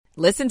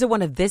Listen to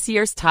one of this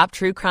year's top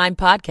true crime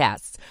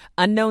podcasts.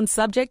 Unknown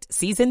Subject,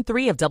 Season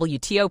 3 of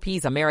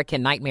WTOP's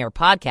American Nightmare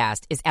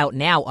podcast is out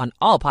now on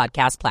all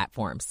podcast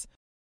platforms.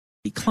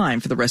 Climb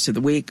for the rest of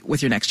the week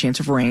with your next chance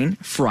of rain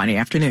Friday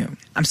afternoon.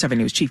 I'm 7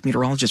 News Chief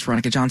Meteorologist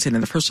Veronica Johnson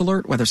in the First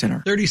Alert Weather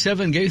Center.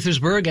 37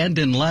 Gaithersburg and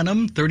in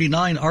Lanham,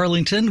 39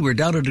 Arlington. We're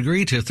down a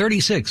degree to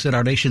 36 at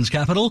our nation's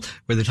capital,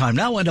 where the time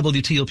now on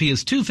WTOP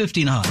is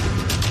 2:59.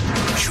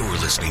 You're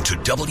listening to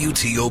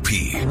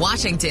WTOP,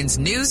 Washington's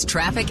news,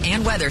 traffic,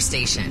 and weather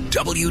station.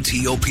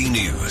 WTOP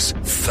News.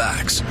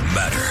 Facts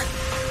matter.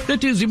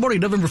 Good Tuesday morning,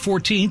 November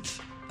 14th.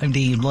 I'm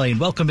Dean Lane.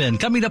 Welcome in.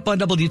 Coming up on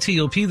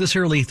WTOP this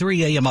early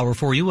 3 a.m. hour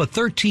for you, a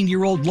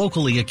 13-year-old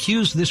locally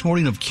accused this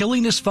morning of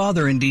killing his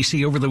father in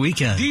D.C. over the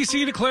weekend.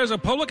 D.C. declares a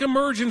public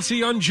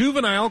emergency on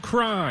juvenile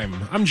crime.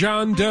 I'm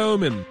John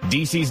Doman.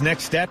 D.C.'s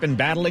next step in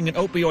battling an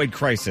opioid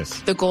crisis.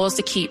 The goal is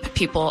to keep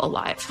people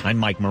alive. I'm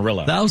Mike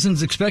Murillo.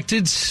 Thousands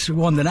expected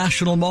on the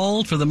National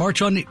Mall for the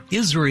March on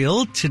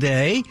Israel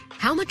today.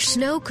 How much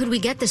snow could we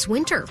get this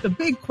winter? The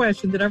big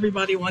question that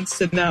everybody wants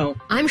to know.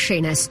 I'm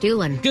Shayna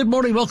Stulen. Good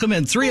morning. Welcome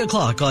in. 3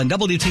 o'clock on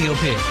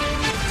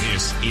WTOP.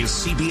 This is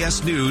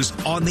CBS News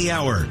on the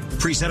Hour,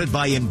 presented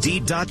by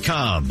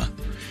Indeed.com.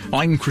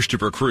 I'm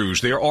Christopher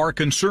Cruz. There are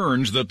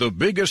concerns that the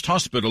biggest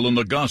hospital in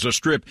the Gaza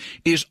Strip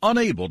is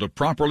unable to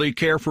properly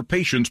care for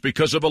patients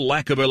because of a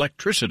lack of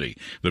electricity.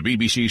 The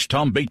BBC's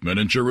Tom Bateman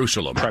in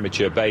Jerusalem.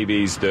 Premature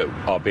babies that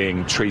are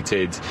being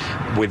treated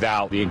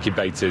without the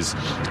incubators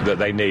that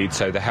they need.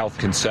 So the health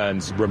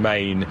concerns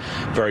remain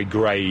very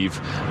grave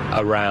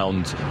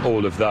around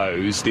all of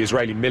those. The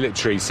Israeli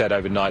military said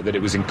overnight that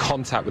it was in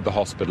contact with the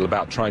hospital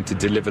about trying to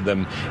deliver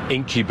them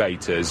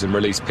incubators and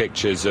release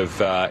pictures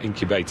of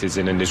incubators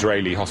in an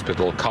Israeli hospital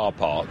car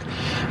park,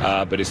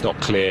 but it's not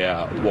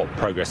clear what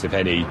progress, if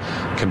any,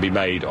 can be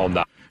made on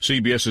that.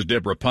 CBS's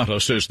Deborah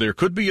Pata says there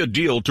could be a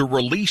deal to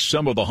release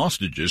some of the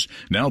hostages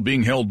now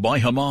being held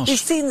by Hamas. We've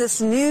seen this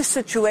new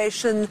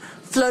situation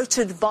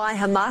floated by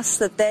Hamas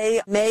that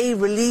they may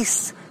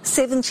release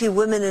 70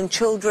 women and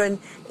children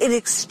in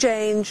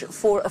exchange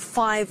for a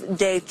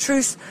 5-day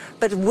truce.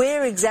 But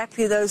where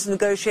exactly those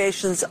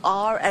negotiations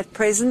are at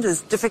present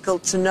is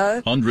difficult to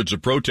know. Hundreds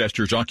of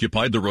protesters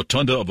occupied the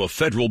rotunda of a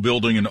federal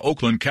building in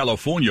Oakland,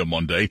 California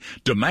Monday,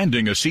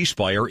 demanding a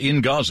ceasefire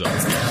in Gaza.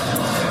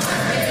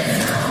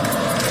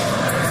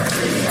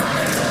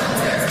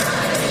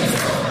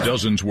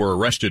 Dozens were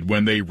arrested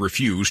when they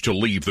refused to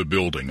leave the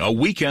building. A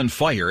weekend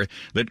fire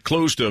that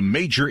closed a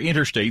major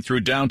interstate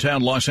through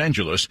downtown Los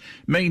Angeles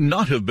may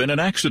not have been an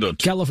accident.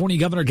 California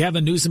Governor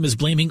Gavin Newsom is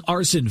blaming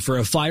arson for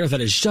a fire that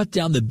has shut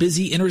down the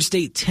busy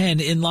Interstate 10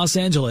 in Los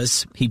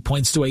Angeles. He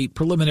points to a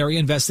preliminary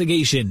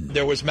investigation.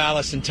 There was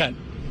malice intent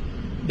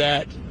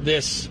that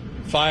this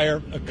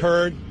fire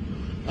occurred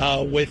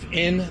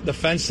within the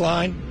fence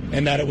line,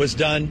 and that it was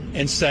done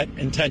and set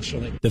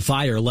intentionally. The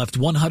fire left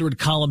 100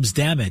 columns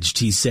damaged,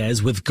 he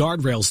says, with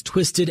guardrails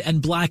twisted and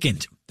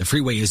blackened. The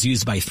freeway is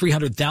used by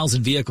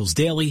 300,000 vehicles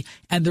daily,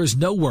 and there's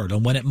no word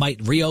on when it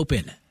might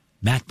reopen.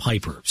 Matt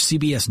Piper,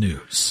 CBS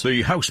News.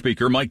 The House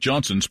Speaker, Mike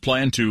Johnson's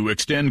plan to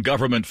extend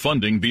government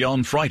funding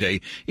beyond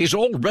Friday is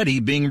already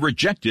being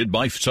rejected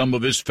by some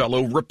of his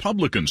fellow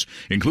Republicans,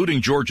 including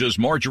Georgia's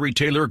Marjorie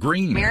Taylor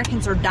Greene.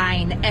 Americans are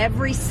dying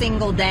every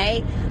single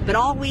day, but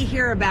all we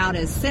hear about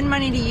is send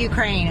money to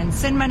Ukraine and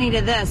send money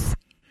to this.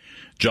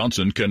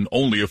 Johnson can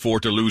only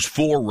afford to lose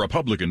 4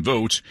 Republican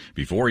votes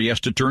before he has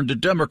to turn to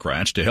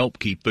Democrats to help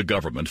keep the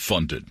government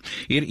funded.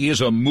 It is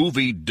a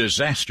movie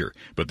disaster,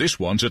 but this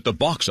one's at the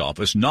box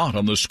office, not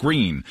on the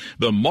screen.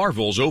 The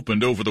Marvels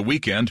opened over the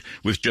weekend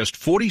with just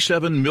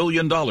 $47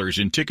 million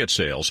in ticket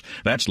sales.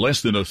 That's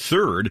less than a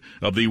third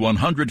of the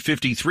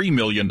 $153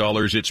 million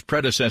its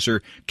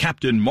predecessor,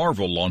 Captain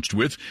Marvel, launched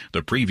with.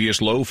 The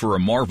previous low for a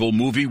Marvel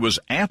movie was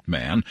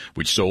Ant-Man,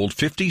 which sold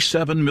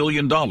 $57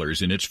 million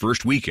in its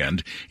first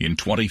weekend in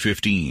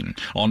 2015.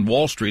 On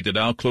Wall Street, the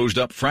Dow closed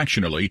up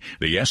fractionally.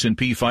 The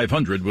S&P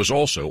 500 was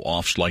also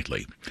off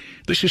slightly.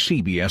 This is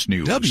CBS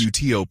News.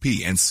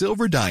 WTOP and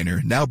Silver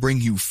Diner now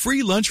bring you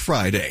Free Lunch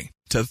Friday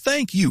to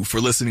thank you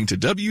for listening to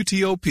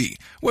WTOP,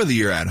 whether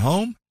you're at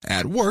home,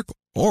 at work,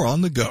 or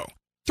on the go.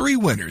 3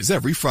 winners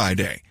every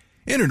Friday.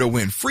 Enter to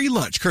win free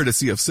lunch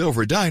courtesy of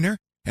Silver Diner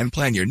and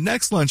plan your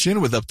next luncheon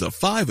with up to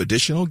 5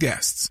 additional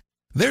guests.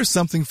 There's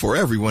something for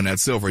everyone at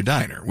Silver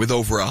Diner with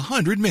over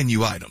 100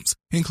 menu items,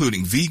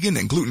 including vegan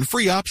and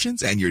gluten-free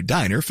options and your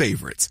diner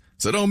favorites.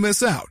 So don't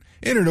miss out.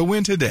 Enter to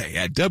win today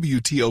at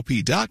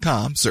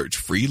WTOP.com. Search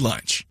free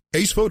lunch.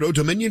 Ace Photo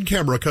Dominion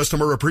Camera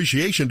Customer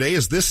Appreciation Day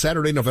is this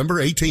Saturday,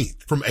 November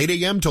 18th from 8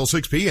 a.m. till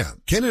 6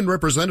 p.m. Canon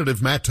representative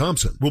Matt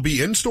Thompson will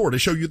be in store to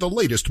show you the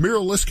latest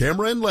mirrorless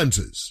camera and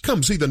lenses.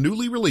 Come see the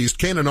newly released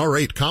Canon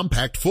R8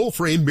 compact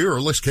full-frame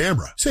mirrorless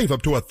camera. Save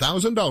up to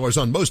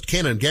 $1,000 on most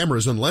Canon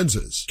cameras and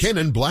lenses.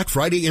 Canon Black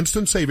Friday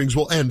instant savings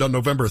will end on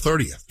November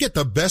 30th. Get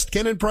the best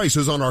Canon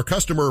prices on our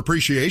Customer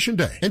Appreciation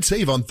Day and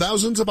save on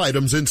thousands of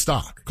items in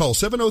stock. Call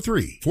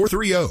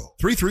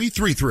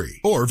 703-430-3333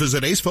 or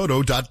visit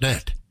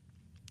acephoto.net.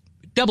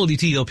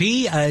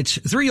 WTOP at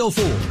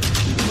 3:04.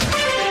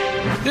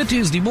 Good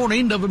Tuesday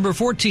morning, November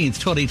 14th,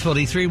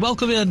 2023.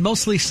 Welcome in.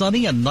 Mostly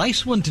sunny, a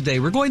nice one today.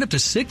 We're going up to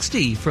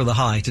 60 for the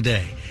high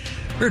today.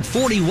 We're at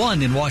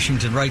 41 in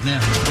Washington right now.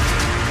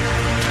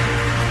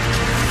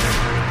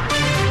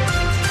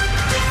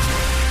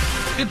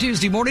 Good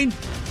Tuesday morning.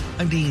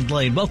 I'm Dean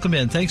Lane. Welcome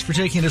in. Thanks for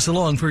taking us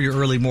along for your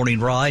early morning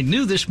ride.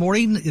 New this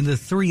morning in the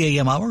 3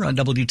 a.m. hour on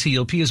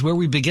WTOP is where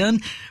we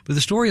begin with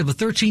the story of a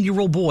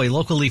 13-year-old boy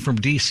locally from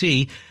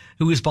D.C.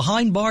 who is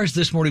behind bars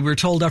this morning, we're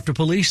told, after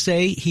police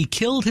say he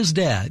killed his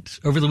dad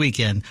over the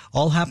weekend.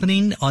 All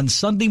happening on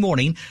Sunday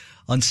morning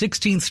on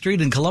 16th Street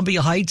in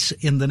Columbia Heights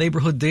in the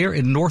neighborhood there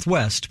in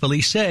Northwest.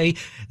 Police say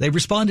they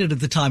responded at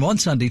the time on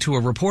Sunday to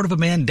a report of a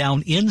man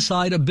down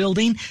inside a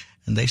building.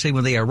 And they say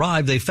when they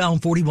arrived, they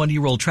found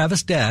 41-year-old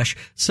Travis Dash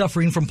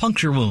suffering from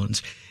puncture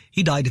wounds.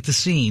 He died at the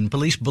scene.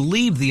 Police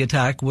believe the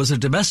attack was a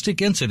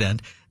domestic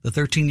incident. The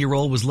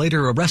 13-year-old was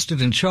later arrested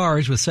and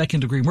charged with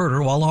second-degree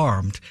murder while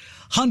armed.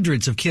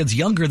 Hundreds of kids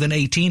younger than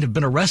 18 have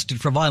been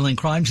arrested for violent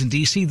crimes in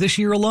D.C. this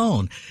year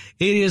alone.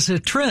 It is a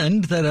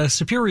trend that a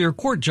Superior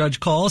Court judge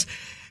calls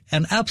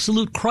an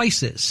absolute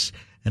crisis.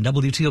 And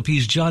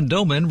WTOP's John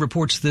Doman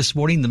reports this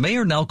morning the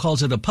mayor now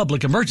calls it a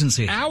public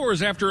emergency.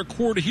 Hours after a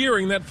court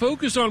hearing that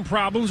focused on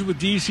problems with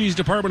D.C.'s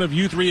Department of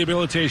Youth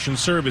Rehabilitation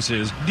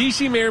Services,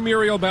 D.C. Mayor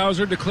Muriel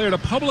Bowser declared a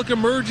public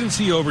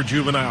emergency over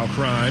juvenile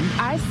crime.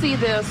 I see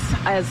this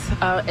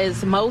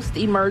as most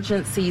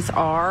emergencies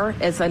are,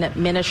 as an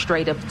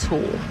administrative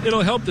tool.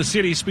 It'll help the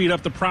city speed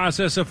up the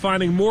process of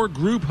finding more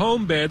group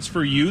home beds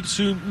for youths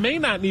who may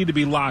not need to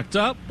be locked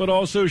up, but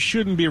also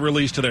shouldn't be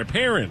released to their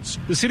parents.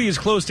 The city is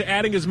close to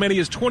adding as many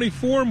as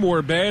 24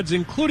 more beds,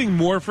 including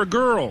more for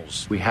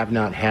girls. We have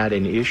not had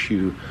an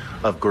issue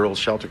of girls'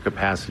 shelter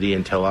capacity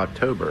until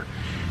October.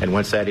 And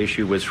once that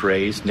issue was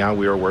raised, now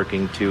we are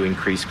working to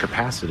increase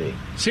capacity.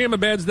 Sam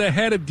Abed's the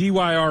head of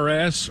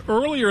DYRS.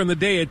 Earlier in the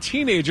day, a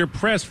teenager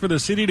pressed for the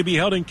city to be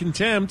held in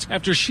contempt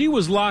after she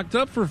was locked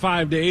up for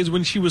 5 days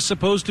when she was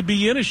supposed to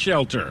be in a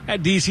shelter.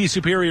 At D.C.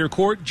 Superior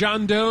Court,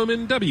 John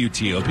Doman,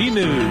 WTOP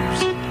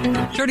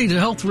News. Turning to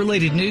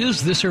health-related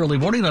news this early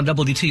morning on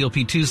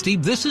WTOP Tuesday,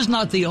 this is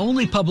not the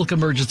only public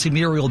emergency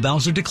Muriel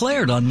Bowser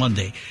declared on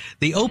Monday.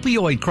 The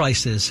opioid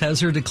crisis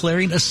has her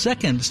declaring a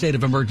second state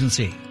of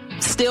emergency.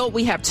 Still,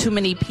 we have too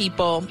many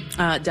people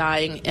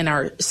dying in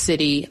our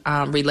city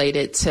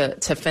related to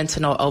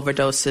fentanyl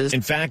overdoses. In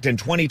fact, in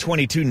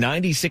 2022,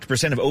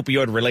 96% of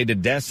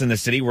opioid-related deaths in the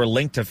city were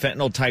linked to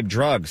fentanyl-type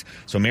drugs.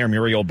 So Mayor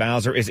Muriel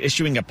Bowser is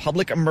issuing a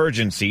public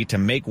emergency to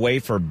make way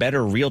for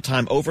better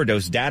real-time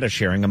overdose data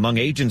sharing among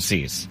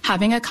agencies.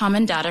 Having a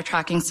common data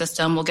tracking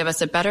system will give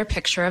us a better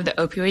picture of the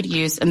opioid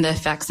use and the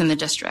effects in the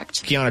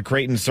district. Kiana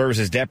Creighton serves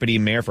as Deputy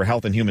Mayor for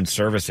Health and Human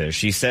Services.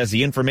 She says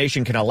the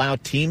information can allow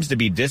teams to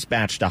be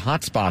dispatched to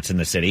hotspots in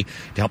the city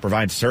to help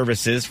provide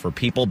services for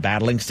people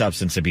battling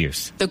substance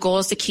abuse. The goal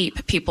is to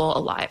keep people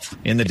alive.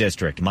 In the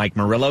district, Mike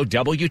Murillo,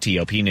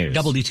 WTOP News.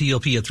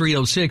 WTOP at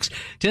 3:06.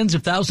 Tens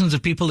of thousands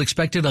of people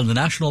expected on the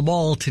National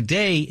Mall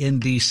today in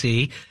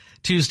D.C.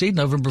 Tuesday,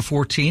 November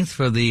 14th,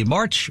 for the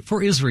March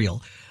for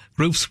Israel.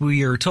 Groups,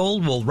 we are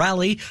told, will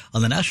rally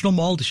on the National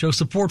Mall to show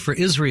support for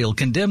Israel,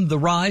 condemn the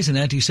rise in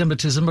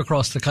anti-Semitism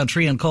across the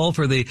country, and call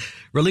for the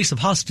release of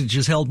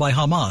hostages held by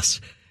Hamas.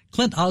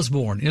 Clint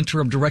Osborne,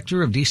 interim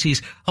director of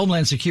D.C.'s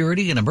Homeland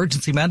Security and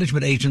Emergency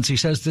Management Agency,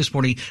 says this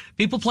morning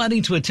people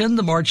planning to attend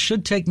the march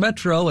should take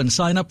Metro and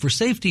sign up for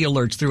safety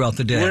alerts throughout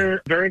the day.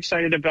 We're very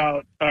excited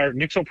about our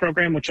Nixle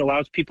program, which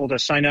allows people to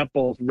sign up,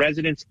 both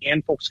residents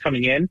and folks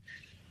coming in.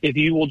 If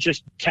you will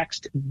just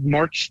text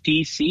March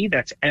DC,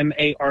 that's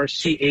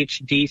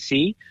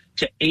MARCHDC,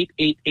 to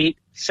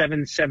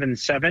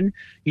 888-777,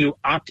 you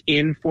opt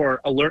in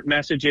for alert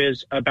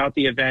messages about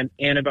the event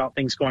and about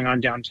things going on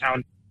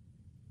downtown.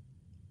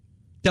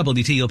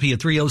 WTOP at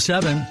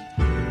 3:07.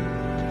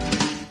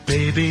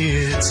 Baby,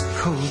 it's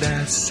cold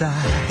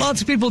outside.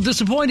 Lots of people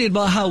disappointed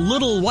by how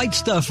little white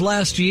stuff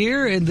last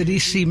year in the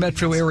D.C.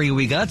 metro area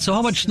we got. So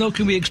how much snow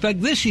can we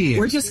expect this year?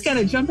 We're just going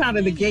to jump out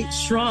of the gate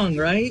strong,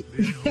 right?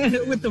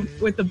 with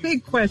the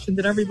big question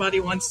that everybody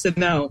wants to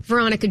know.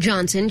 Veronica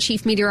Johnson,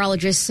 chief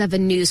meteorologist,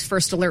 7 News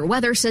First Alert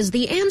Weather, says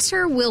the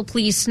answer will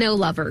please snow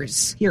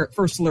lovers. Here at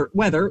First Alert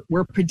Weather,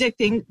 we're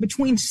predicting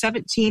between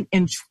 17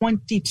 and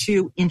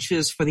 22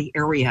 inches for the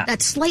area.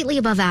 That's slightly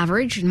above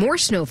average and more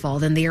snowfall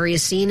than the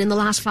area's seen in the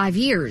last 5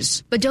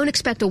 years. But don't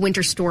expect a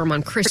winter storm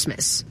on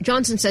Christmas.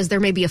 Johnson says there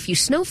may be a few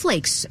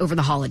snowflakes over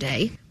the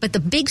holiday, but the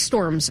big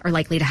storms are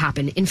likely to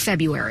happen in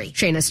February.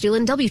 Shayna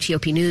Stulen,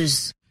 WTOP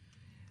News.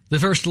 The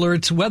First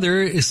Alert's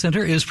Weather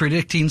Center is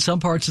predicting some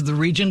parts of the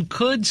region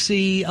could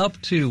see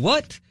up to,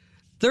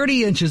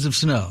 30 inches of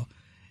snow,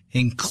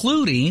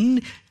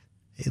 including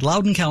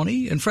Loudoun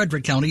County and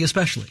Frederick County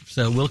especially.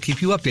 So we'll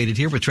keep you updated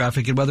here with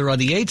traffic and weather on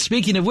the 8th.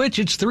 Speaking of which,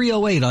 it's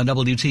 3:08 on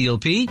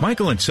WTOP.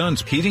 Michael &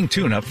 Son's heating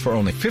tune-up for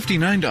only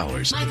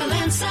 $59.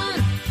 Michael &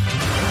 Son.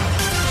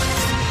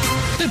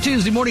 Good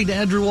Tuesday morning to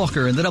Andrew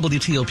Walker in the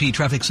WTOP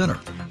Traffic Center.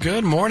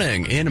 Good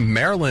morning. In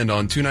Maryland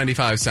on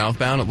 295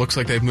 southbound, it looks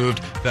like they've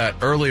moved that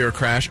earlier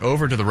crash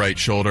over to the right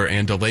shoulder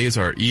and delays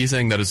are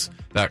easing. That is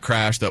that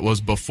crash that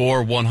was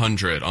before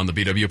 100 on the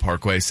BW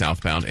Parkway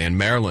southbound in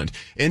Maryland.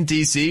 In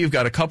D.C., you've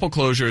got a couple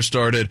closures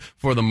started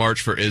for the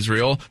March for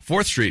Israel.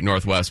 4th Street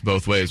Northwest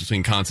both ways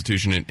between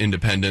Constitution and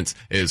Independence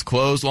is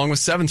closed, along with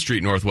 7th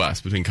Street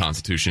Northwest between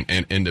Constitution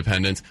and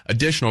Independence.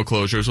 Additional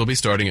closures will be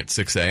starting at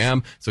 6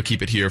 a.m., so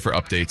keep it here for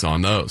updates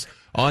on those.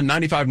 On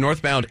 95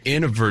 northbound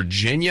in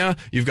Virginia,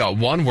 you've got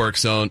one work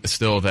zone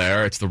still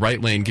there. It's the right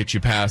lane gets you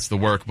past the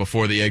work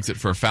before the exit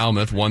for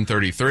Falmouth,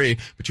 133.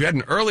 But you had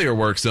an earlier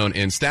work zone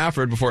in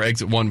Stafford before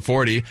exit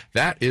 140.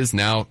 That is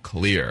now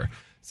clear.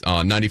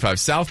 On 95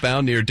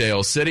 southbound near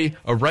Dale City,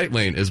 a right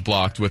lane is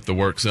blocked with the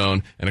work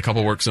zone, and a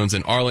couple work zones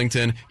in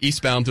Arlington.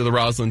 Eastbound through the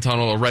Roslyn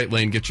Tunnel, a right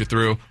lane gets you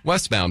through.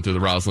 Westbound through the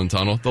Roslyn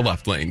Tunnel, the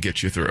left lane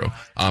gets you through.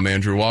 I'm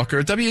Andrew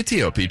Walker,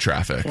 WTOP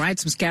Traffic. Right,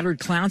 some scattered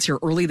clouds here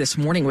early this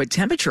morning with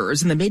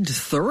temperatures in the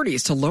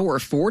mid-30s to lower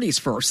 40s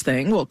first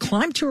thing. We'll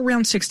climb to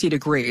around 60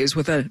 degrees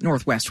with a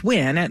northwest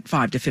wind at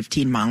 5 to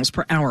 15 miles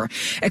per hour.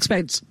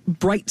 Expect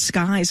bright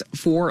skies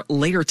for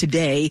later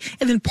today,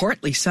 and then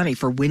partly sunny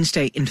for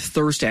Wednesday and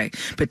Thursday.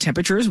 But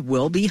temperatures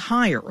will be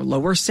higher,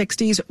 lower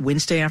 60s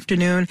Wednesday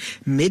afternoon,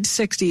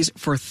 mid-60s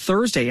for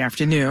Thursday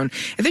afternoon,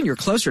 and then you're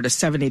closer to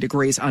 70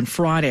 degrees on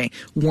Friday.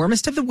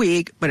 Warmest of the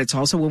week, but it's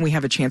also when we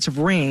have a chance of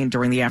rain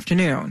during the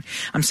afternoon.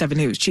 I'm 7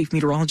 News Chief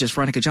Meteorologist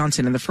Veronica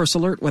Johnson in the First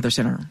Alert Weather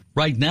Center.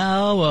 Right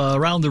now,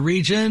 around the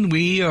region,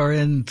 we are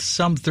in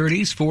some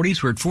 30s,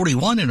 40s. We're at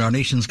 41 in our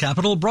nation's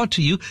capital. Brought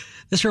to you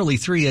this early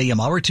 3 a.m.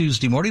 hour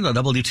Tuesday morning on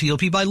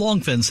WTOP by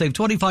Longfence. Save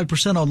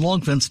 25% on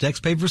Longfence decks,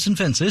 pavers, and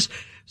fences.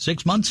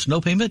 6 months,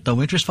 no payment,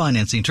 no interest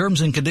financing.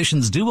 Terms and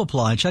conditions do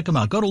apply. Check them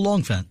out. Go to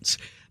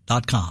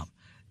longfence.com.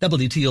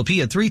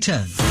 WTOP at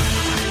 3:10,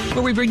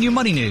 where we bring you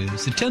money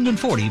news at 10 and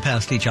 40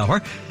 past each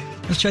hour.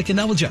 Let's check in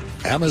now with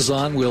Jeff.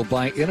 Amazon will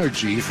buy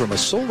energy from a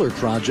solar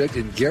project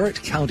in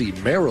Garrett County,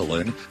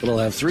 Maryland. It'll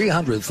have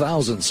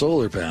 300,000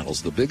 solar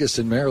panels, the biggest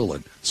in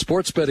Maryland.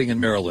 Sports betting in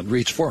Maryland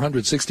reached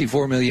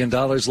 $464 million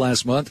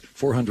last month.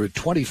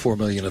 $424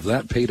 million of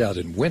that paid out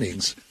in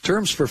winnings.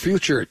 Terms for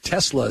future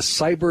Tesla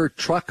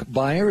Cybertruck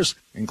buyers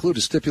include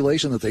a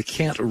stipulation that they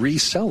can't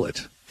resell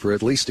it for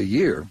at least a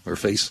year or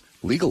face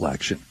legal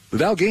action. The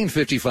Dow gained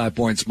 55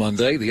 points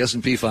Monday. The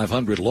S&P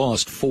 500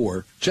 lost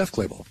 4. Jeff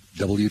Clable,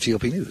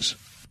 WTOP News.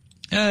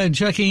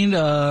 Checking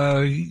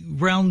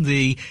around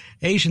the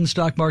Asian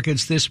stock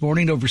markets this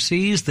morning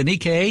overseas. The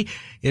Nikkei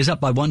is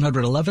up by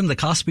 111. The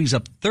Kospi's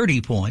up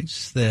 30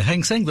 points. The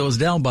Hang Seng, though, is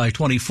down by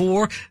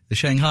 24. The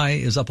Shanghai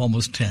is up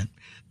almost 10.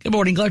 Good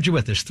morning. Glad you're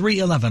with us.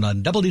 3:11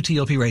 on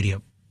WTOP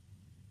Radio.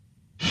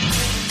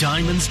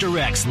 Diamonds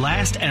Direct's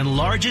last and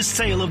largest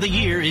sale of the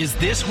year is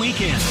this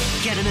weekend.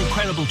 Get an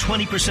incredible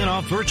 20%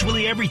 off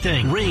virtually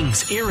everything.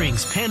 Rings,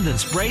 earrings,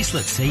 pendants,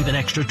 bracelets. Save an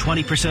extra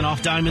 20%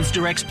 off Diamonds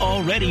Direct's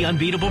already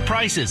unbeatable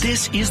prices.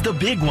 This is the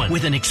big one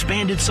with an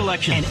expanded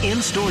selection and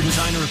in-store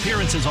designer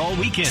appearances all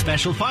weekend.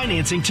 Special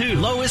financing too.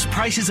 Lowest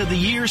prices of the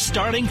year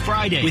starting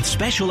Friday with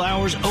special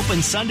hours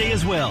open Sunday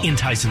as well. In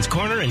Tyson's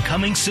Corner and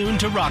coming soon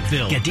to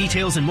Rockville. Get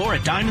details and more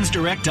at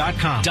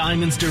diamondsdirect.com.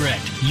 Diamonds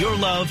Direct. Your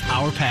love,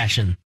 our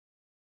passion.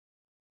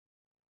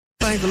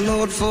 Thank the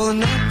Lord for the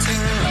night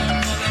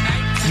time.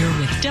 You're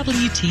with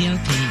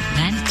WTOP,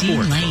 Van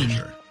Dean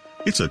Lane.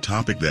 It's a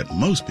topic that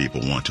most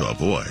people want to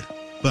avoid.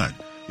 But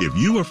if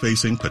you are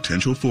facing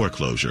potential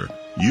foreclosure,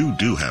 you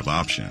do have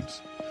options.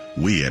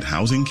 We at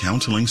Housing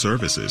Counseling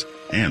Services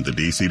and the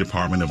D.C.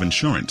 Department of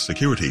Insurance,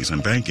 Securities,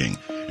 and Banking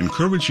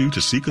encourage you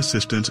to seek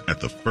assistance at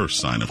the first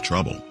sign of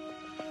trouble.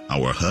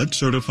 Our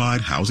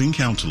HUD-certified housing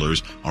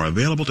counselors are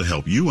available to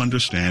help you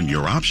understand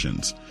your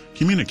options,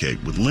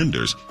 communicate with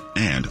lenders,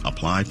 and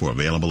apply for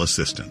available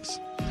assistance.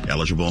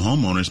 Eligible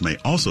homeowners may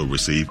also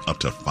receive up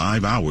to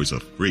 5 hours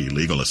of free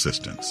legal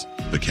assistance.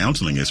 The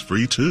counseling is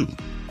free too.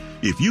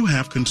 If you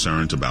have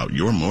concerns about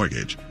your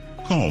mortgage,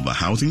 call the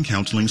Housing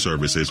Counseling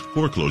Services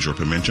Foreclosure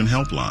Prevention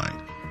Helpline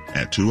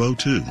at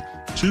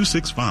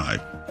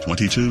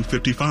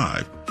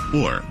 202-265-2255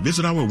 or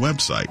visit our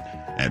website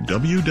at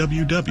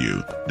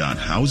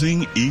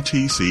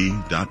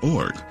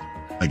www.housingetc.org.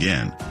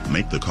 Again,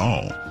 make the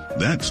call.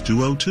 That's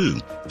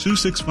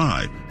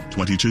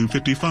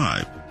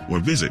 202-265-2255 or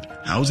visit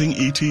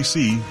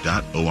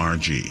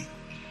housingetc.org.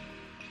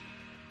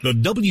 The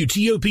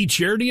WTOP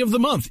Charity of the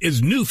Month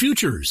is New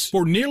Futures.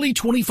 For nearly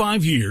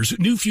 25 years,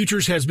 New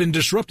Futures has been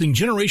disrupting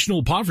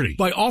generational poverty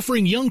by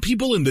offering young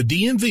people in the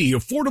DMV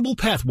affordable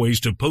pathways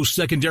to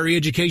post-secondary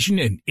education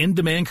and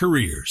in-demand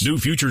careers. New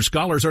Futures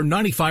scholars are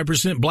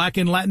 95% Black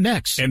and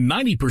Latinx, and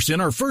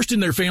 90% are first in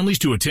their families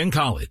to attend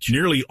college.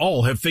 Nearly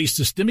all have faced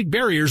systemic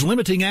barriers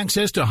limiting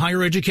access to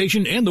higher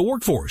education and the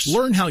workforce.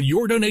 Learn how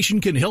your donation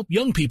can help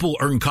young people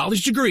earn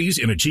college degrees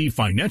and achieve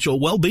financial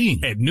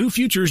well-being at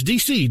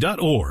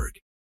newfuturesdc.org.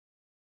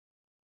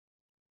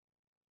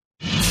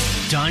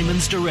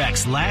 Diamonds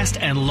Direct's last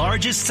and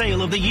largest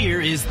sale of the year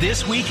is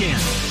this weekend.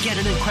 Get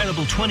an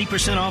incredible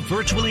 20% off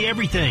virtually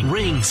everything.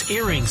 Rings,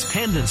 earrings,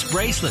 pendants,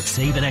 bracelets.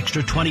 Save an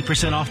extra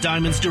 20% off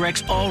Diamonds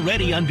Direct's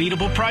already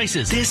unbeatable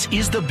prices. This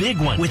is the big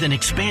one with an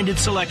expanded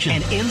selection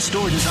and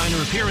in-store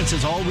designer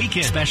appearances all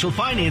weekend. Special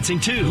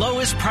financing too.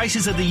 Lowest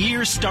prices of the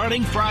year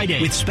starting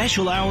Friday with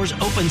special hours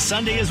open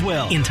Sunday as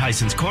well. In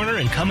Tyson's Corner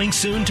and coming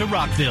soon to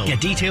Rockville. Get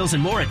details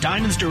and more at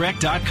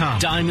diamondsdirect.com.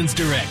 Diamonds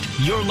Direct.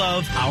 Your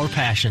love, our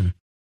passion.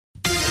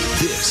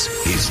 This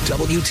is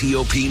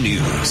WTOP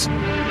News.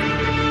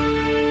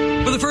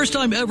 For the first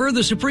time ever,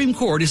 the Supreme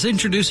Court is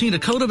introducing a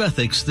code of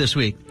ethics this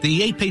week.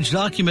 The 8-page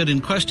document in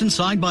question,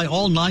 signed by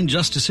all 9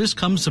 justices,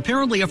 comes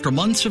apparently after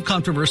months of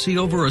controversy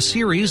over a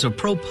series of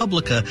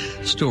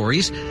ProPublica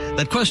stories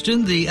that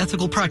question the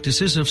ethical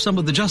practices of some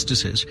of the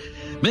justices.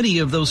 Many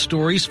of those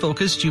stories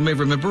focused, you may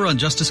remember, on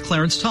Justice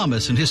Clarence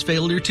Thomas and his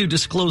failure to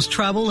disclose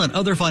travel and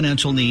other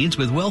financial needs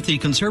with wealthy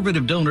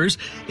conservative donors,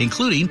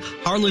 including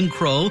Harlan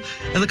Crow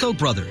and the Koch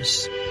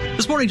brothers.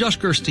 This morning, Josh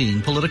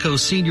Gerstein,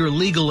 Politico's senior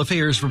legal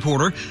affairs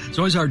reporter,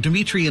 joins our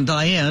Dimitri and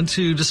Diane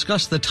to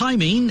discuss the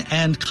timing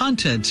and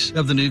content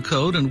of the new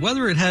code and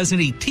whether it has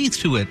any teeth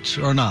to it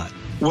or not.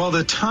 Well,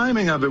 the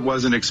timing of it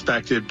wasn't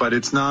expected, but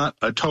it's not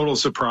a total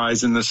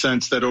surprise in the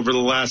sense that over the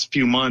last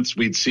few months,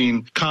 we'd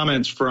seen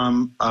comments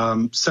from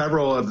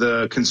several of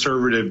the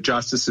conservative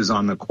justices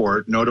on the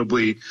court,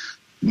 notably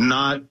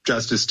not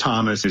Justice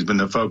Thomas, who's been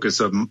the focus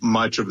of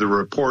much of the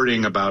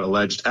reporting about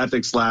alleged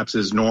ethics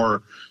lapses,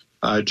 nor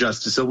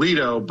Justice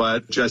Alito,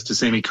 but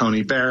Justice Amy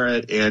Coney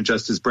Barrett and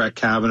Justice Brett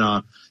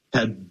Kavanaugh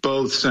had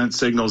both sent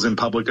signals in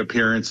public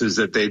appearances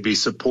that they'd be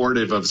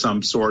supportive of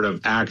some sort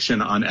of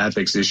action on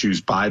ethics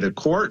issues by the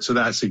court. So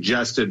that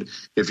suggested,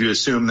 if you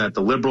assume that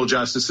the liberal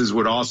justices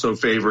would also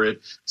favor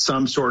it,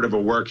 some sort of a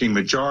working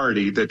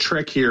majority. The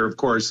trick here, of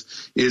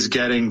course, is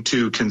getting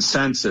to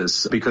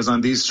consensus, because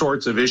on these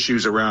sorts of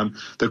issues around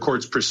the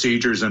court's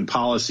procedures and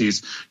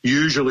policies,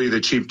 usually the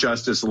Chief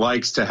Justice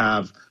likes to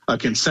have a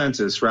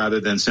consensus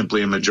rather than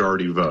simply a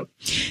majority vote.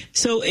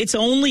 So it's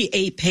only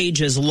 8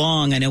 pages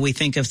long. I know we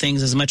think of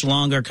things as much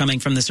longer coming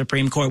from the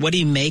Supreme Court. What do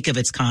you make of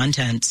its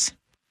contents?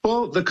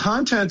 Well, the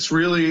contents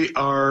really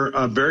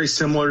are very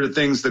similar to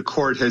things the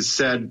court has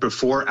said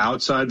before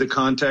outside the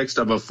context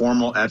of a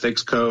formal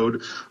ethics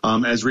code.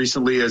 As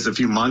recently as a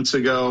few months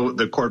ago,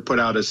 the court put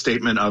out a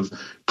statement of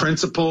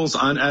principles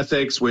on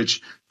ethics,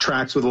 which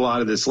tracks with a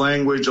lot of this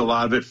language. A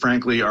lot of it,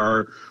 frankly,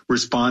 are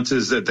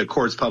responses that the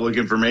court's public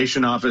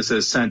information office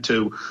has sent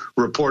to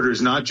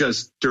reporters, not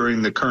just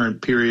during the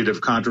current period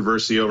of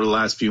controversy over the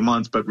last few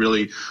months, but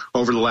really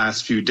over the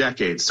last few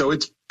decades. So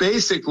it's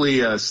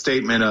basically a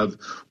statement of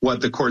what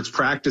the court's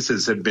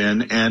practices have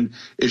been. And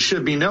it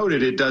should be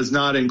noted, it does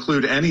not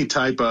include any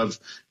type of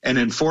an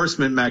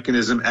enforcement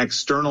mechanism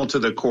external to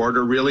the court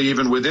or really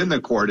even within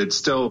the court. It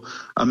still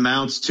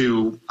amounts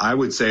to, I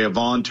would say, a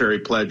voluntary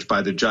pledge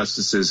by the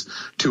justices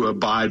to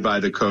abide by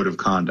the code of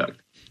conduct.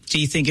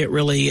 Do you think it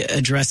really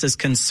addresses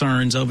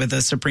concerns over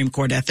the Supreme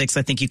Court ethics?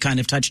 I think you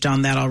kind of touched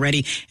on that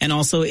already. And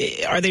also,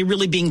 are they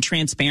really being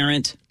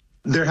transparent?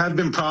 There have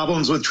been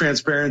problems with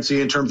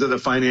transparency in terms of the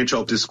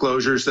financial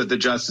disclosures that the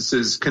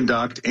justices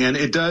conduct, and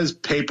it does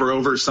paper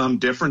over some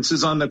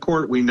differences on the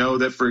court. We know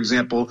that, for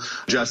example,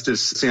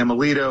 Justice Sam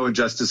Alito and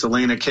Justice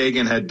Elena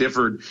Kagan had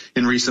differed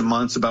in recent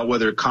months about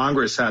whether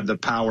Congress had the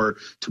power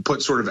to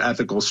put sort of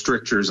ethical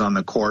strictures on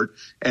the court.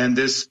 And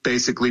this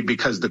basically,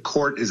 because the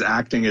court is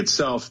acting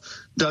itself,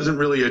 doesn't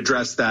really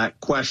address that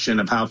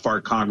question of how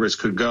far Congress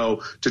could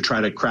go to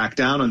try to crack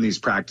down on these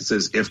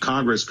practices if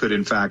Congress could,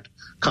 in fact,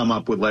 come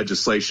up with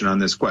legislation on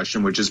this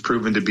question, which has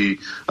proven to be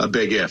a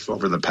big if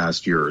over the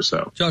past year or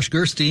so. Josh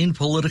Gerstein,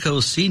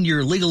 Politico's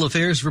senior legal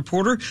affairs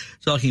reporter,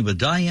 talking with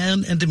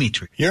Diane and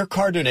Dimitri. Your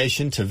car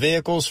donation to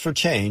Vehicles for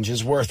Change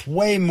is worth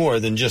way more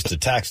than just a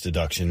tax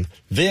deduction.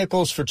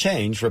 Vehicles for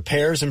Change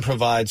repairs and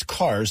provides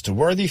cars to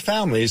worthy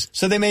families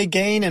so they may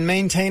gain and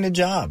maintain a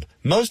job.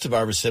 Most of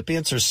our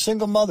recipients are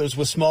single mothers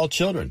with small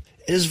children.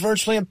 It is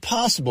virtually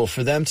impossible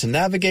for them to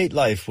navigate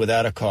life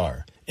without a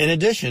car. In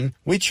addition,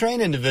 we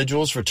train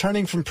individuals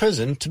returning from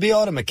prison to be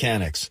auto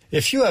mechanics.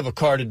 If you have a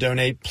car to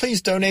donate,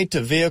 please donate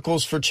to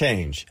Vehicles for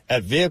Change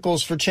at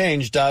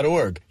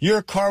vehiclesforchange.org.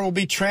 Your car will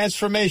be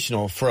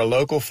transformational for a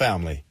local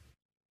family.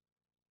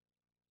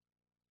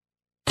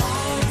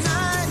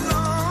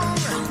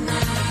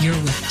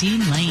 You're with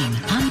Dean Lane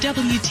on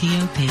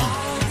WTOP.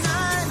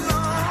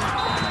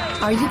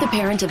 Are you the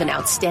parent of an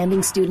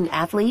outstanding student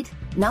athlete?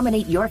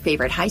 Nominate your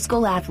favorite high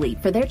school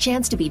athlete for their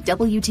chance to be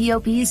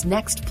WTOP's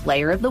next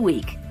Player of the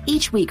Week.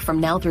 Each week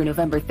from now through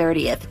November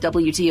 30th,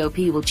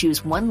 WTOP will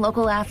choose one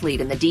local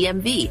athlete in the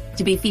DMV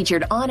to be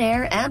featured on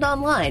air and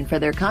online for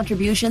their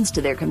contributions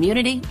to their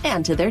community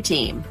and to their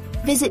team.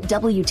 Visit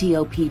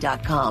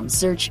WTOP.com,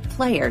 search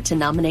Player to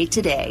nominate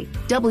today.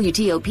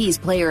 WTOP's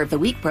Player of the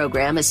Week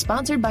program is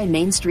sponsored by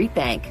Main Street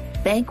Bank.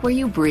 Bank where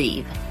you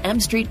breathe.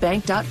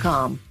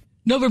 mstreetbank.com.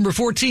 November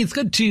 14th,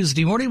 good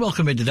Tuesday morning.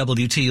 Welcome into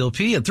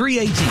WTOP at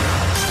 3:18.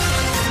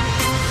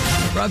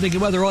 Traffic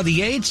and weather on the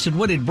 8s and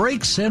when it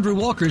breaks. Andrew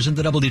Walker's in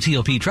the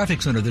WTOP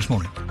Traffic Center this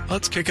morning.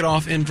 Let's kick it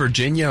off in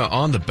Virginia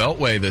on the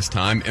Beltway this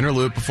time. Inner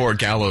loop before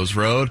Gallows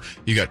Road.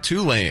 You got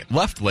two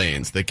left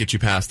lanes that get you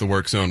past the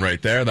work zone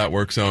right there. That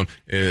work zone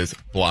is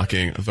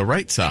blocking the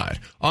right side.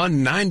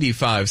 On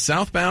 95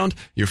 southbound,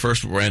 your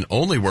first and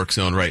only work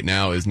zone right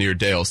now is near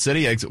Dale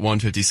City, exit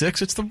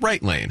 156. It's the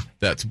right lane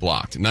that's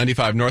blocked.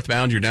 95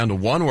 northbound, you're down to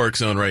one work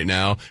zone right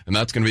now, and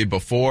that's going to be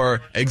before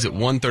exit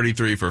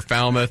 133 for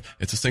Falmouth.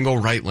 It's a single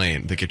right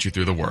lane that gets you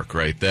through the work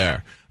right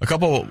there. A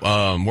couple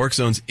work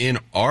zones in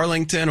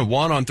Arlington,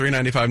 one on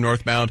 395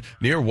 northbound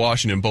near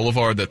Washington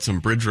Boulevard. That's some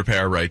bridge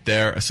repair right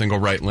there. A single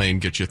right lane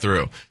gets you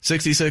through.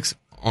 66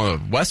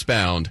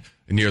 westbound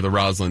near the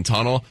Roslyn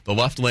Tunnel. The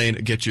left lane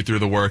gets you through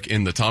the work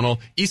in the tunnel.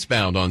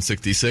 Eastbound on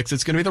 66,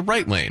 it's going to be the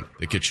right lane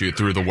that gets you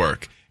through the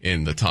work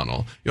in the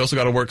tunnel. You also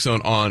got a work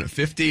zone on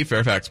 50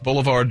 Fairfax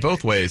Boulevard,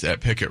 both ways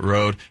at Pickett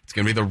Road. It's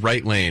going to be the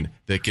right lane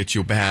that gets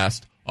you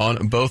past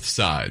on both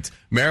sides.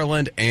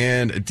 Maryland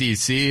and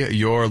D.C.,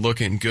 you're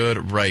looking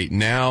good right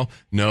now.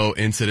 No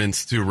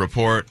incidents to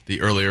report.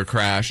 The earlier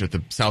crash at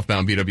the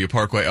southbound BW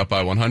Parkway up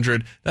by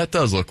 100, that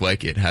does look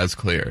like it has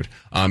cleared.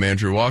 I'm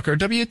Andrew Walker,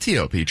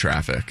 WTOP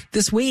Traffic.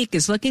 This week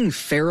is looking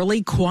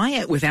fairly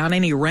quiet without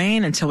any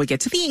rain until we get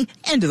to the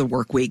end of the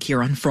work week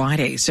here on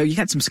Friday. So you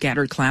got some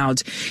scattered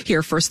clouds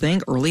here first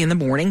thing early in the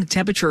morning.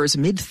 Temperatures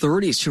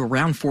mid-30s to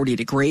around 40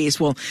 degrees.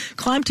 Will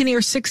climb to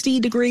near 60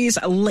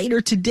 degrees later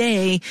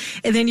today.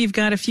 And then you've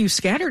got a few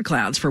scattered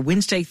clouds for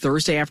Wednesday,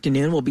 Thursday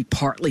afternoon will be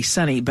partly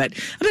sunny, but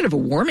a bit of a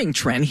warming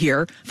trend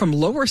here from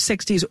lower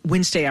 60s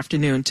Wednesday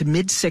afternoon to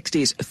mid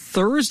 60s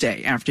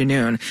Thursday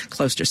afternoon,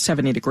 close to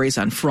 70 degrees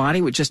on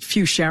Friday with just a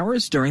few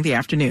showers during the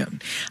afternoon.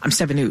 I'm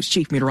 7 News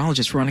Chief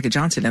Meteorologist Veronica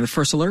Johnson in the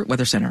First Alert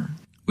Weather Center.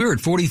 We're at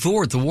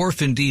 44 at the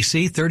Wharf in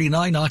D.C.,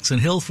 39 Oxon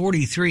Hill,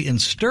 43 in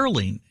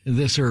Sterling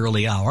this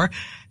early hour.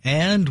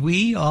 And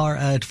we are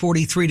at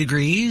 43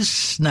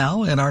 degrees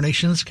now in our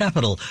nation's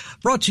capital.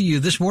 Brought to you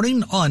this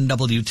morning on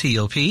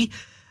WTOP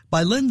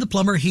by Lynn the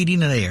Plumber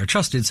Heating and Air.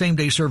 Trusted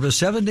same-day service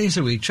 7 days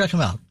a week. Check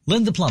them out.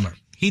 Lynn the Plumber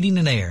Heating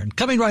and Air. And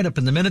coming right up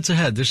in the minutes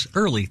ahead, this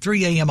early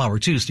 3 a.m. hour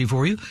Tuesday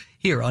for you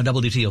here on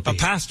WTOP. A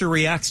pastor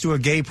reacts to a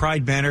gay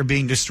pride banner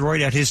being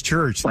destroyed at his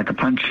church. Like a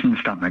punch in the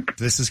stomach.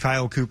 This is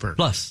Kyle Cooper.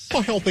 Plus,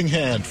 a helping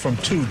hand from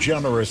two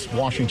generous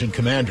Washington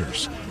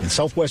commanders. In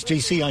Southwest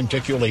D.C., I'm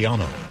Dick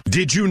Iuliano.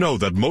 Did you know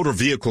that motor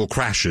vehicle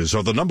crashes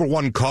are the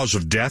 #1 cause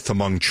of death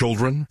among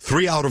children?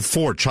 3 out of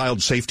 4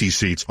 child safety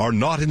seats are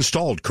not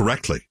installed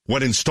correctly.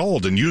 When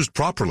installed and used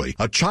properly,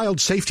 a child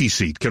safety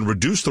seat can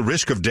reduce the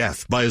risk of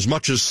death by as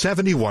much as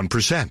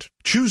 71%.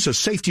 Choose a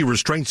safety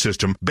restraint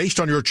system based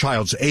on your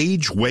child's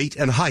age, weight,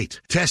 and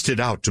height. Test it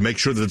out to make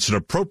sure that it's an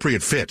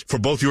appropriate fit for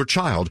both your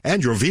child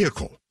and your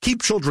vehicle.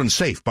 Keep children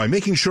safe by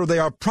making sure they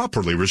are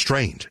properly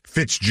restrained.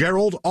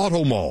 Fitzgerald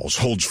Auto Malls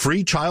holds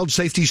free child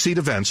safety seat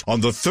events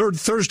on the 3rd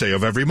Thursday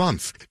of every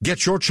month.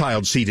 Get your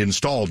child seat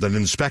installed and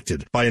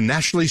inspected by a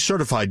nationally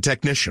certified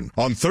technician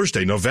on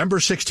Thursday, November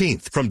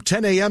 16th from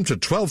 10 a.m. to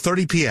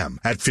 12:30 p.m.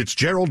 at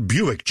Fitzgerald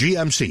Buick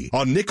GMC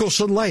on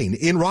Nicholson Lane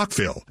in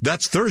Rockville.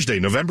 That's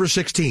Thursday, November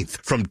 16th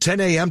from 10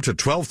 a.m. to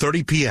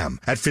 12:30 p.m.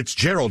 at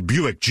Fitzgerald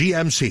Buick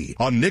GMC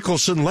on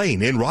Nicholson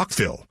Lane in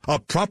Rockville. A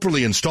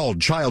properly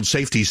installed child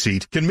safety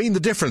seat can mean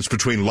the difference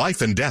between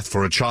life and death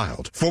for a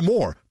child. For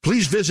more,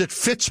 please visit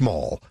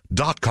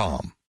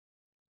fitzmall.com.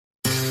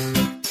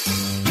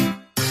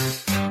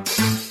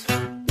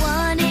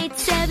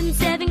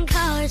 1877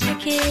 Cars for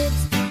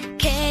Kids.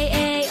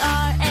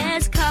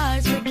 KARS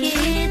Cars for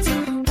Kids.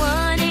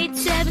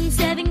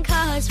 1877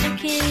 Cars for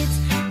Kids.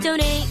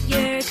 Donate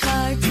your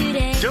car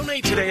today.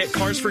 Donate today at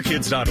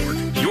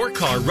carsforkids.org. Your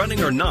car,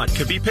 running or not,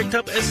 could be picked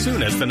up as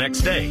soon as the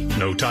next day.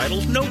 No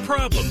title, no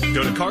problem.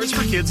 Go to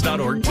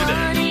carsforkids.org today.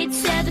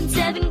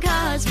 1877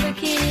 Cars for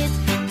Kids.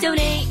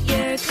 Donate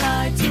your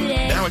car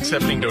today. Now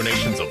accepting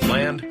donations of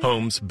land,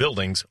 homes,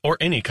 buildings, or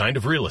any kind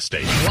of real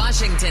estate.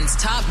 Washington's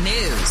top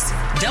news.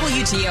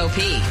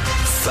 WTOP.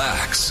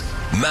 Facts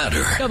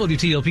matter.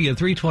 WTOP at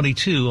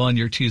 3:22 on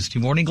your Tuesday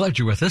morning. Glad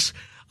you're with us.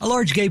 A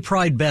large gay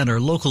pride banner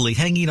locally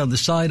hanging on the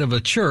side of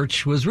a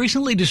church was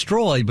recently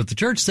destroyed, but the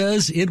church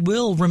says it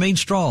will remain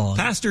strong.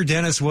 Pastor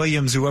Dennis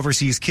Williams, who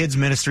oversees kids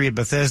ministry at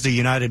Bethesda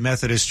United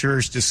Methodist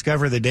Church,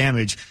 discovered the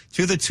damage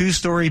to the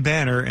 2-story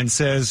banner and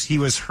says he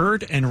was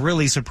hurt and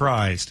really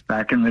surprised.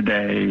 Back in the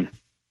day,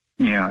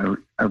 I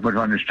would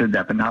have understood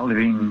that, but not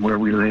living where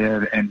we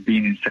live and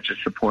being in such a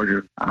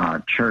supportive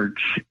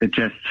church, it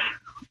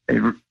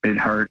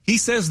hurt. He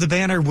says the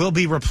banner will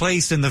be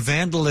replaced and the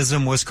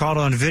vandalism was caught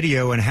on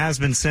video and has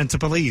been sent to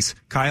police.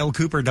 Kyle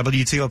Cooper,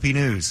 WTOP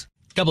News.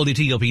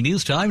 WTOP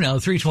News Time now,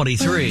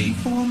 3:23.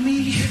 For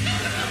me,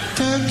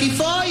 turkey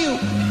for you.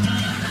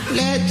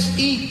 Let's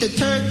eat the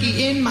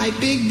turkey in my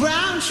big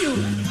brown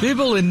shoe.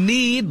 People in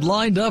need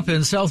lined up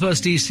in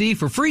Southwest D.C.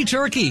 for free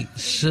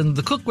turkeys and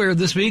the cookware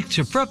this week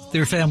to prep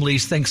their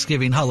family's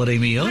Thanksgiving holiday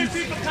meal.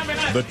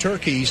 The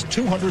turkeys,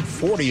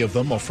 240 of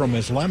them, are from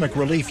Islamic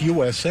Relief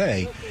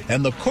USA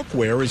And the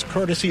cookware is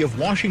courtesy of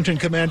Washington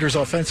Commanders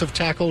offensive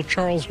tackle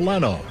Charles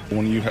Leno.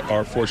 When you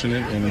are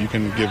fortunate and you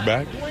can give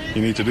back,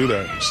 you need to do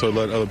that. So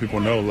let other people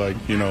know,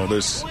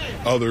 there's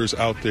others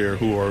out there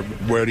who are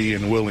ready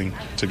and willing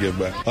to give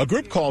back. A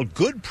group called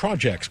Good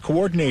Projects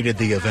coordinated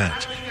the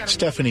event.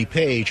 Stephanie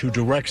Page, who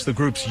directs the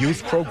group's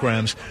youth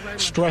programs,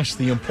 stressed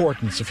the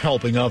importance of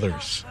helping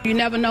others. You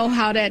never know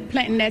how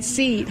planting that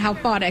seed, how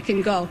far that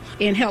can go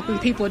in helping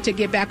people to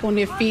get back on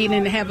their feet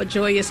and to have a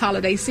joyous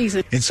holiday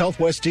season. In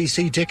Southwest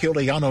D.C., Dick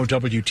Iuliano,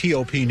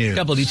 WTOP News.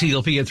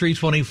 WTOP at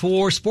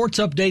 3:24. Sports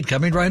update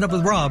coming right up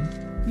with Rob.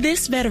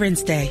 This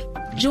Veterans Day,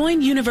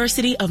 join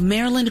University of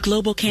Maryland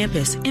Global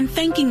Campus in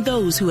thanking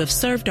those who have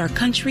served our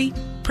country,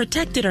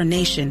 protected our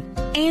nation,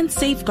 and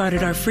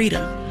safeguarded our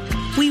freedom.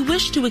 We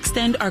wish to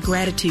extend our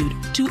gratitude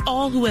to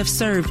all who have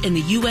served in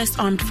the U.S.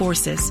 Armed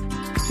Forces.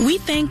 We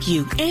thank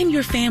you and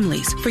your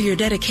families for your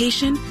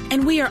dedication,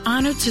 and we are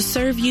honored to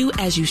serve you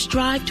as you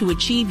strive to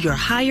achieve your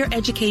higher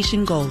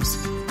education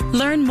goals.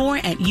 Learn more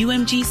at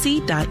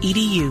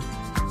umgc.edu.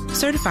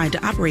 Certified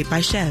to operate by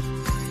Chev.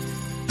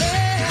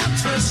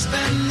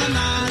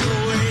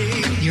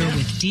 You're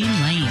with Dean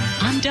Lane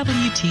on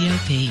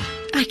WTOP.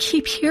 I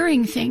keep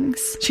hearing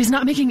things. She's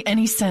not making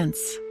any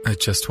sense. I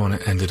just want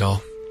to end it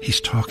all. He's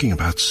talking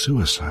about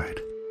suicide.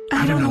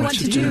 I don't know what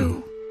to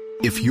do.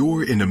 If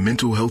you're in a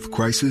mental health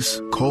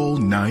crisis, call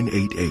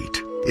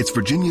 988. It's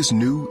Virginia's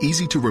new,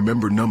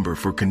 easy-to-remember number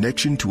for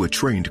connection to a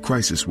trained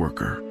crisis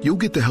worker. You'll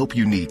get the help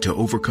you need to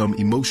overcome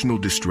emotional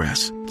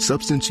distress,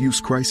 substance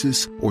use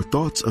crisis, or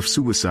thoughts of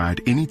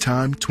suicide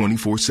anytime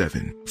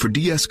 24/7. For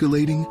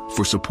de-escalating,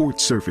 for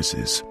support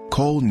services,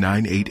 call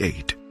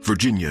 988.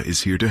 Virginia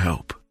is here to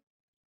help.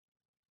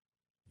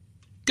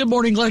 Good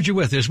morning. Glad you're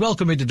with us.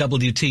 Welcome into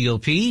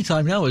WTOP.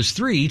 Time now is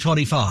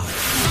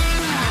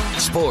 3:25.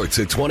 Sports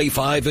at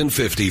 25 and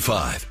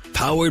 55.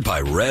 Powered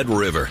by Red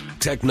River.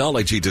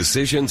 Technology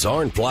decisions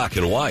aren't black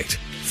and white.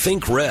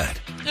 Think red.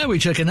 And we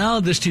check it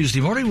out this Tuesday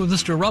morning with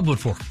Mr. Rob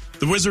Woodfork.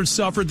 The Wizards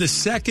suffered the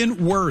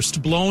second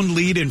worst blown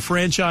lead in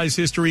franchise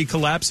history,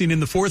 collapsing in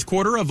the fourth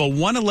quarter of a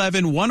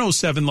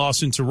 111-107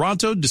 loss in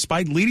Toronto,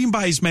 despite leading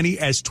by as many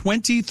as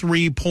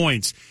 23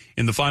 points.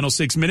 In the final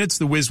 6 minutes,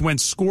 the Wiz went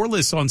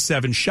scoreless on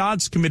 7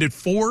 shots, committed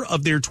 4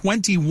 of their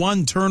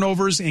 21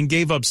 turnovers, and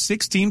gave up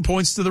 16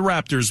 points to the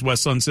Raptors,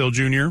 Wes Unseld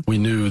Jr. We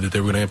knew that they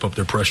were going to amp up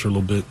their pressure a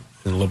little bit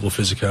and a level of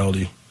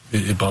physicality.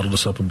 It bottled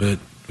us up a bit,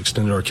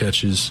 extended our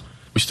catches.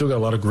 We still got a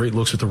lot of great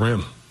looks at the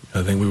rim.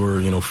 I think we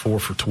were, 4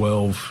 for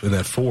 12 in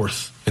that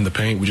fourth in the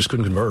paint. We just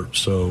couldn't convert.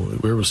 So we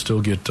were able to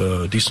still get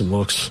decent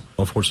looks.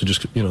 Unfortunately,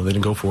 just, they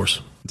didn't go for us.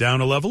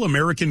 Down a level,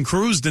 American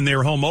cruised in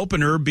their home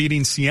opener,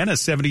 beating Siena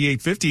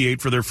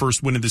 78-58 for their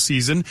first win of the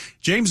season.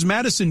 James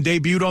Madison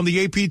debuted on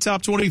the AP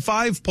Top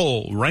 25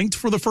 poll, ranked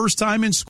for the first time in